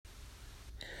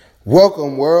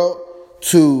Welcome, world,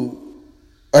 to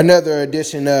another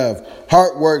edition of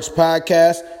Heartworks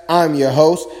Podcast. I'm your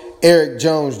host, Eric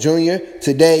Jones Jr.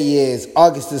 Today is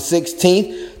August the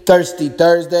 16th, Thirsty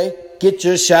Thursday. Get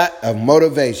your shot of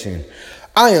motivation.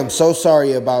 I am so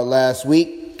sorry about last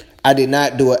week. I did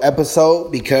not do an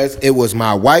episode because it was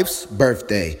my wife's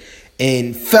birthday.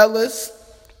 And fellas,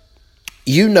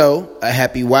 you know, a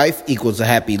happy wife equals a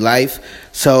happy life.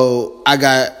 So I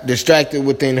got distracted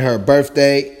within her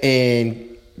birthday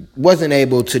and wasn't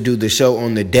able to do the show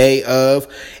on the day of.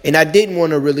 And I didn't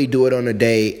want to really do it on the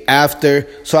day after.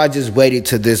 So I just waited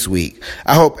to this week.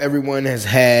 I hope everyone has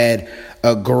had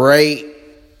a great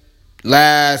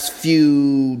last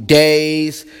few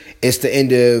days. It's the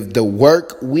end of the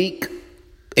work week.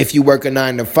 If you work a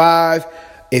 9 to 5,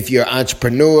 if you're an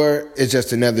entrepreneur, it's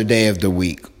just another day of the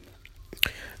week.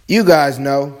 You guys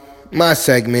know my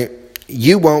segment,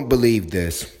 You Won't Believe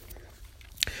This.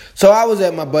 So I was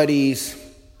at my buddy's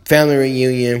family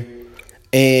reunion,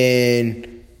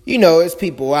 and, you know, it's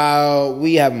people out,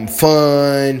 we having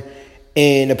fun,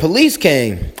 and the police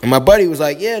came. And my buddy was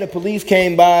like, yeah, the police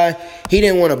came by. He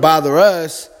didn't want to bother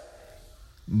us,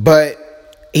 but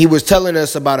he was telling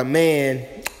us about a man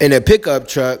in a pickup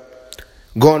truck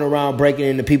going around breaking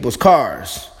into people's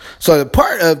cars. So the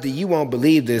part of the You Won't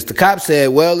Believe This, the cop said,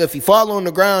 well, if he fall on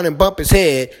the ground and bump his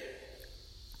head,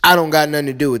 I don't got nothing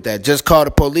to do with that. Just call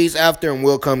the police after and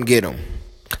we'll come get him.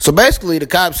 So basically the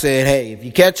cop said, hey, if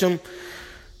you catch him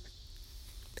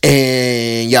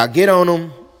and y'all get on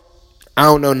him, I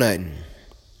don't know nothing.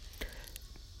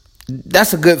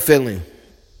 That's a good feeling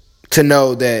to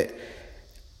know that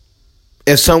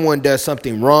if someone does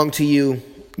something wrong to you,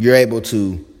 you're able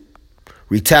to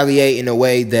retaliate in a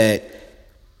way that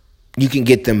you can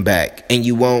get them back and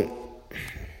you won't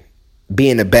be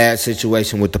in a bad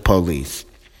situation with the police.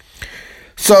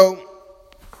 So,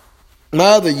 my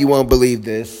other You Won't Believe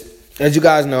This. As you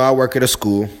guys know, I work at a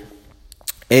school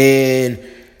and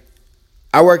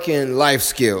I work in life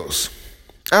skills.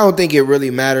 I don't think it really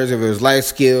matters if it was life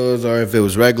skills or if it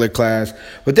was regular class,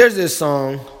 but there's this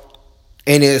song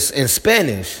and it's in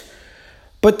Spanish.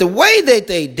 But the way that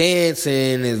they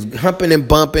dancing is humping and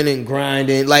bumping and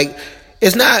grinding, like,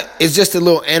 it's just a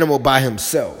little animal by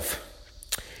himself.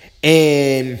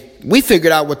 And we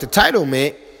figured out what the title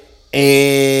meant,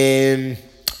 and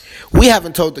we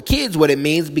haven't told the kids what it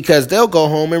means because they'll go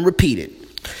home and repeat it.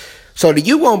 So the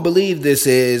You Won't Believe This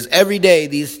is every day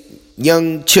these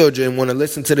young children want to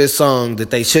listen to this song that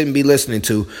they shouldn't be listening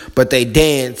to, but they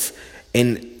dance,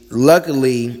 and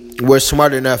luckily we're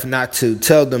smart enough not to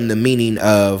tell them the meaning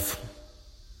of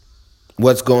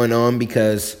what's going on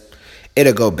because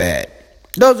it'll go bad.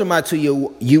 Those are my two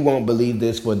You Won't Believe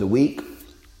This for the week.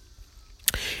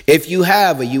 If you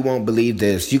have a You Won't Believe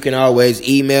This, you can always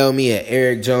email me at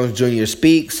Eric Jones Jr.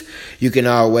 Speaks. You can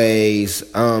always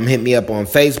hit me up on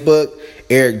Facebook,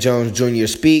 Eric Jones Jr.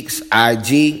 Speaks,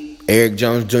 IG, Eric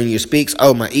Jones Jr. Speaks.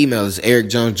 Oh, my email is Eric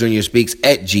Jones Jr. Speaks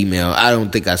at Gmail. I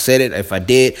don't think I said it. If I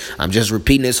did, I'm just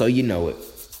repeating it so you know it.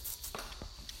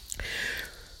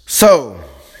 So,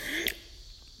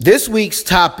 this week's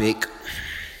topic,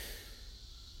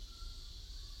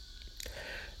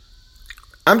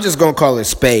 I'm just going to call it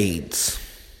spades.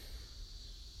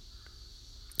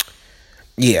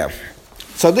 Yeah.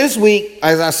 So this week,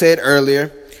 as I said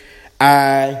earlier,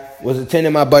 I was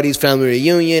attending my buddy's family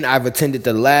reunion. I've attended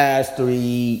the last 2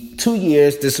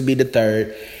 years. This will be the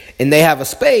third. And they have a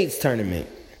spades tournament.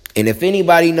 And if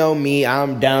anybody know me,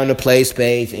 I'm down to play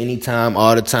spades anytime,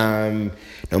 all the time.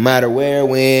 No matter where,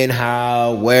 when,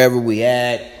 how, wherever we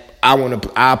at,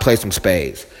 I'll play some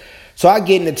spades. So I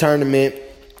get in the tournament.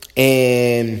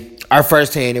 And our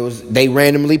first hand, they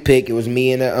randomly pick. It was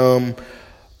me and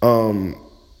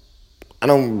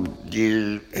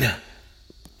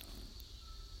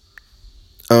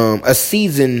a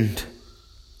seasoned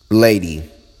lady,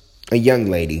 a young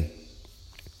lady.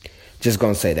 Just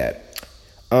gonna say that.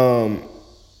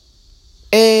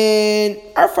 And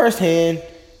our first hand,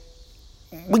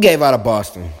 we gave out a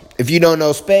Boston. If you don't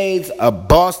know spades, a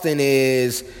Boston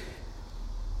is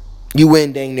you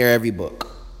win dang near every book.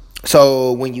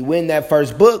 So when you win that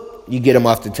first book, you get them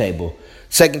off the table.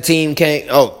 Second team came.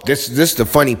 Oh, this is the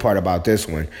funny part about this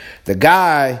one. The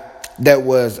guy that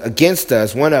was against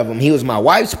us, one of them, he was my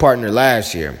wife's partner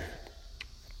last year.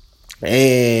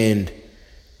 And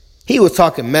he was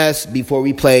talking mess before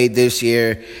we played this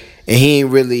year. And he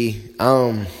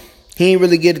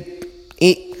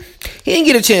didn't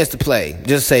get a chance to play.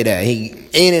 Just say that. He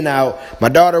in and out. My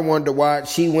daughter wanted to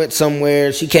watch. She went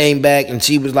somewhere. She came back and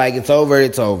she was like, it's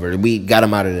over. We got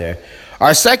him out of there.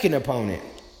 Our second opponent,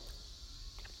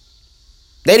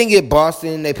 They didn't get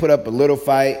Boston. They put up a little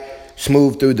fight,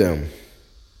 smooth through them.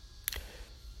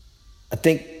 I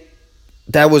think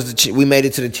that was we made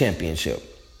it to the championship.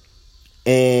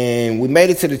 And we made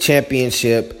it to the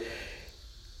championship.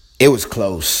 It was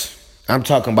close. I'm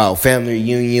talking about family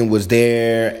reunion was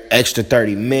there, extra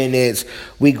 30 minutes.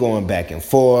 We going back and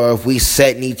forth. We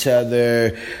setting each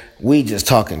other. We just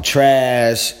talking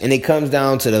trash. And it comes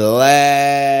down to the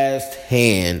last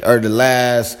hand or the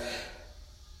last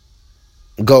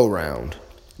go round.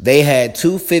 They had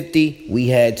 250, we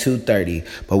had 230,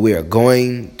 but we are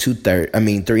going to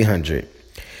 300.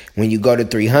 When you go to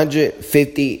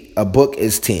 350, a book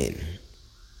is 10.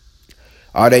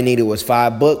 All they needed was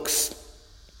 5 books.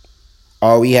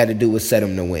 All we had to do was set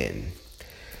them to win.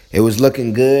 It was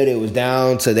looking good. It was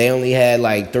down to they only had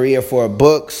like 3 or 4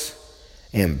 books.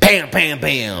 And bam, bam,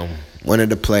 bam. One of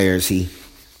the players, he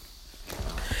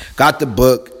got the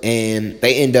book and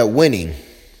they end up winning.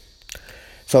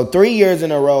 So 3 years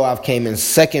in a row, I've came in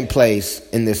second place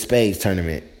in this spades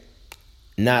tournament.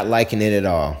 Not liking it at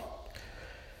all.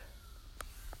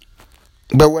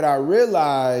 But what I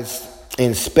realized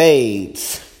in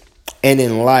spades and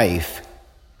in life,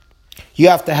 you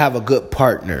have to have a good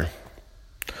partner.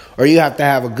 Or you have to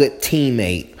have a good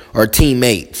teammate or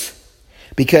teammates.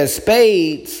 Because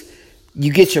spades,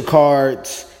 you get your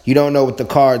cards, you don't know what the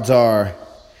cards are,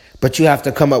 but you have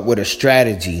to come up with a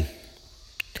strategy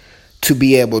to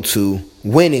be able to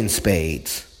win in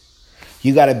spades.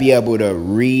 You got to be able to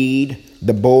read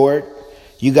the board.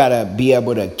 You got to be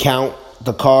able to count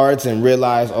the cards and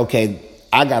realize, okay,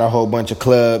 I got a whole bunch of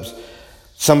clubs.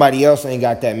 Somebody else ain't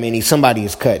got that many. Somebody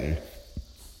is cutting.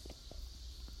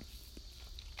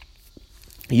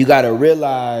 You got to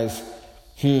realize,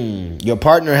 your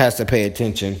partner has to pay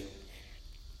attention.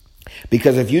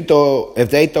 Because if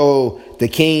they throw the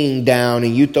king down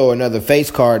and you throw another face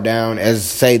card down as,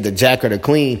 say, the jack or the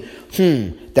queen,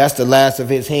 that's the last of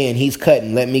his hand. He's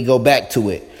cutting. Let me go back to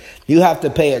it. You have to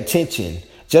pay attention.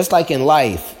 Just like in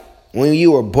life, when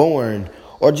you were born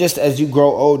or just as you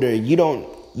grow older, you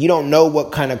don't know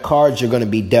what kind of cards you're going to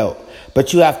be dealt.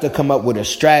 But you have to come up with a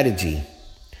strategy.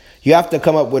 You have to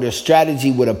come up with a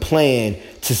strategy with a plan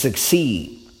to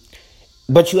succeed.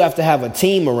 But you have to have a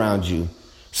team around you.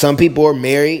 Some people are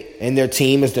married and their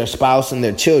team is their spouse and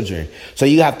their children. So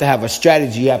you have to have a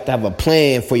strategy. You have to have a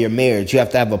plan for your marriage. You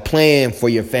have to have a plan for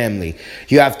your family.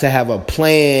 You have to have a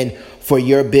plan for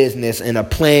your business and a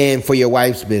plan for your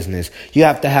wife's business. You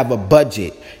have to have a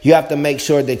budget. You have to make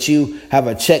sure that you have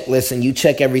a checklist and you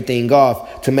check everything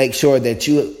off to make sure that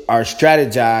you are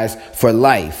strategized for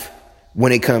life.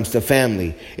 When it comes to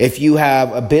family, if you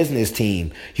have a business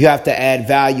team, you have to add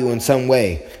value in some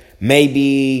way.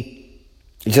 Maybe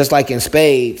just like in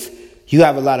spades, you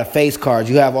have a lot of face cards.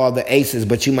 You have all the aces,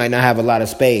 but you might not have a lot of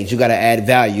spades. You got to add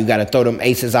value. You got to throw them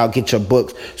aces out, get your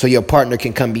books so your partner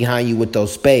can come behind you with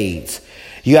those spades.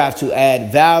 You have to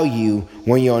add value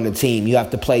when you're on the team. You have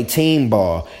to play team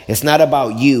ball. It's not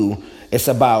about you. It's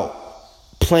about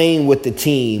playing with the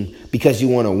team because you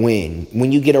want to win.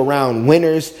 When you get around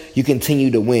winners, you continue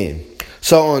to win.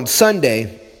 So on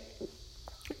Sunday,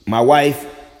 my wife,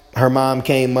 her mom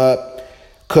came up,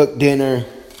 cooked dinner,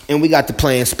 and we got to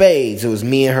playing spades. It was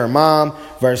me and her mom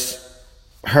versus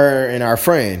her and our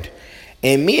friend.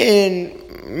 And me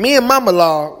and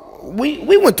Mama-Law,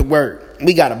 we went to work.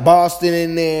 We got a Boston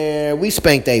in there. We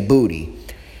spanked a booty.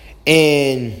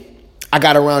 And I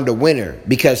got around the winner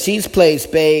because she's played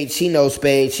spades. She knows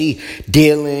spades. She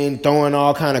dealing, throwing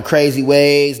all kind of crazy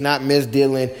ways, not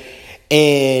misdealing.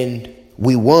 And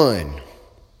we won.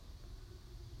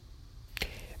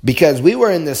 Because we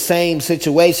were in the same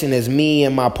situation as me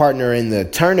and my partner in the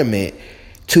tournament,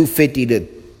 250 to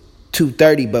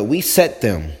 230, but we set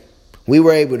them. We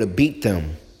were able to beat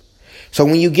them. So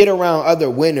when you get around other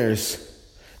winners,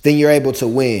 then you're able to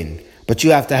win. But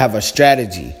you have to have a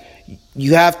strategy.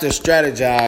 You have to strategize